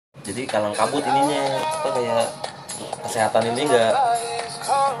Jadi kalang kabut ininya, apa kayak kesehatan ini nggak,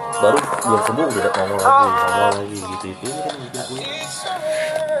 baru belum sembuh udah ngomong lagi gitu itu kan gitu gue.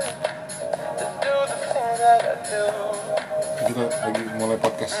 Kita lagi mulai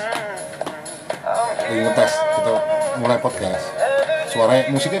podcast, lagi ngetes, kita mulai podcast. Suaranya,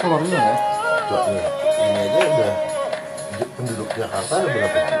 musiknya keluar dulu ya? Ini aja udah penduduk Jakarta ada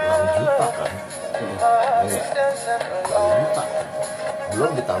berapa? 6 juta kan? Enggak, 6 juta. Belum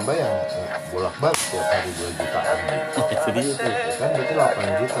ditambah yang bolak-balik tiap hari 2 jutaan. Itu dia tuh. Kan berarti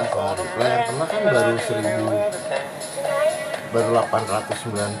 8 juta sehari. Lah yang kena kan baru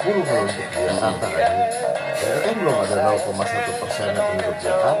 890 kalau untuk Jakarta kan. Jadi kan belum ada 0,1% penduduk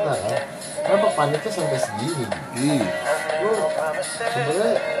Jakarta kan. Kenapa paniknya sampai segini? Lu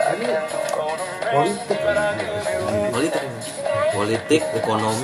sebenarnya ini politik Politik, ekonomi.